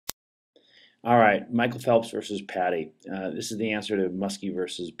All right, Michael Phelps versus Patty. This is the answer to Muskie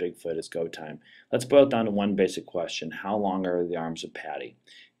versus Bigfoot. It's go time. Let's boil it down to one basic question. How long are the arms of Patty?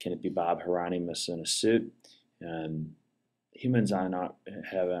 Can it be Bob Hieronymus in a suit? Um, Humans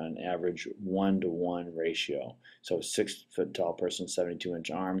have an average 1-to-1 ratio. So a 6 foot tall person,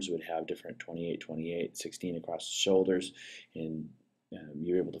 72-inch arms would have different 28, 28, 16 across the shoulders, and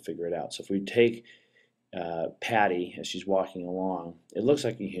you're able to figure it out. So if we take Patty as she's walking along, it looks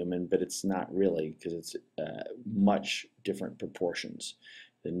like a human, but it's not really because it's much different proportions.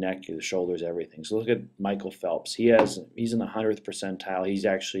 The neck, the shoulders, everything. So look at Michael Phelps. He's in the 100th percentile. He's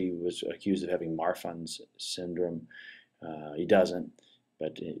actually was accused of having Marfan's syndrome. He doesn't,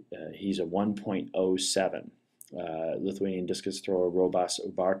 but he's a 1.07. Lithuanian discus thrower Robas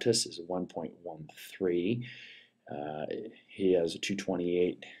Ubartis is a 1.13. Uh, he has a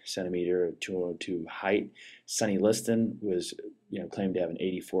 228 centimeter, 202 height. Sonny Liston was, claimed to have an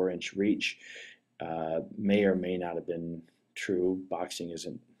 84-inch reach. May or may not have been true. Boxing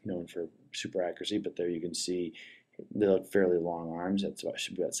isn't known for super accuracy, but there you can see they look fairly long arms. That's about,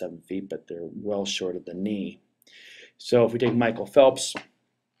 should be about 7 feet, but they're well short of the knee. So if we take Michael Phelps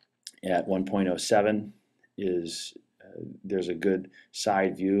at 1.07, there's a good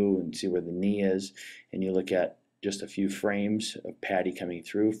side view and see where the knee is, and you look at just a few frames of Patty coming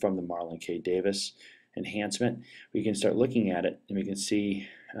through from the Marlon K. Davis enhancement. We can start looking at it, and we can see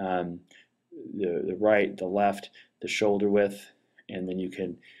the right, the left, the shoulder width, and then you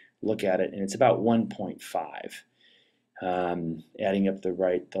can look at it, and it's about 1.5. Adding up the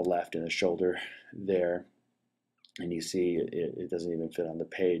right, the left, and the shoulder there, and you see it doesn't even fit on the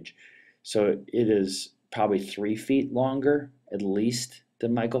page. So it is probably 3 feet longer, at least,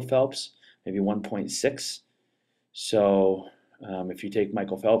 than Michael Phelps, maybe 1.6. So if you take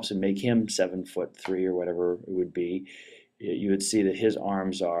Michael Phelps and make him 7'3" or whatever it would be, you would see that his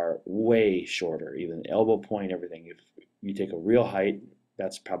arms are way shorter, even the elbow point, everything. If you take a real height,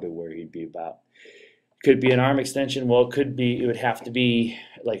 that's probably where he'd be about. Could be an arm extension. Well, it would have to be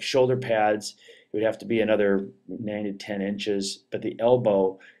like shoulder pads. It would have to be another 9 to 10 inches, but the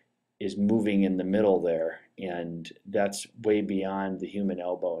elbow is moving in the middle there, and that's way beyond the human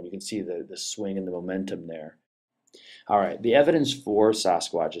elbow, and you can see the swing and the momentum there. All right, the evidence for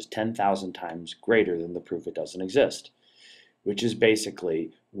Sasquatch is 10,000 times greater than the proof it doesn't exist, which is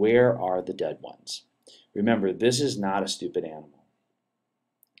basically, where are the dead ones? Remember, this is not a stupid animal.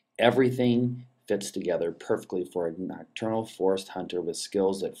 Everything fits together perfectly for a nocturnal forest hunter with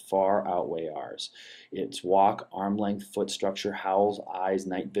skills that far outweigh ours. Its walk, arm length, foot structure, howls, eyes,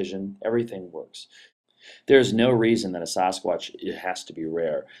 night vision, everything works. There's no reason that a Sasquatch has to be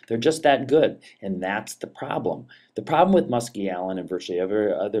rare. They're just that good, and that's the problem. The problem with Muskie Allen and virtually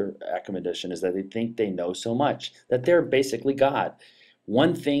every other academician is that they think they know so much, that they're basically God.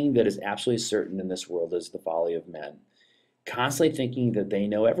 One thing that is absolutely certain in this world is the folly of men, constantly thinking that they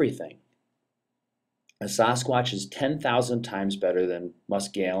know everything. A Sasquatch is 10,000 times better than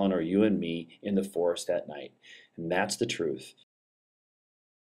Muskie Allen or you and me in the forest at night, and that's the truth.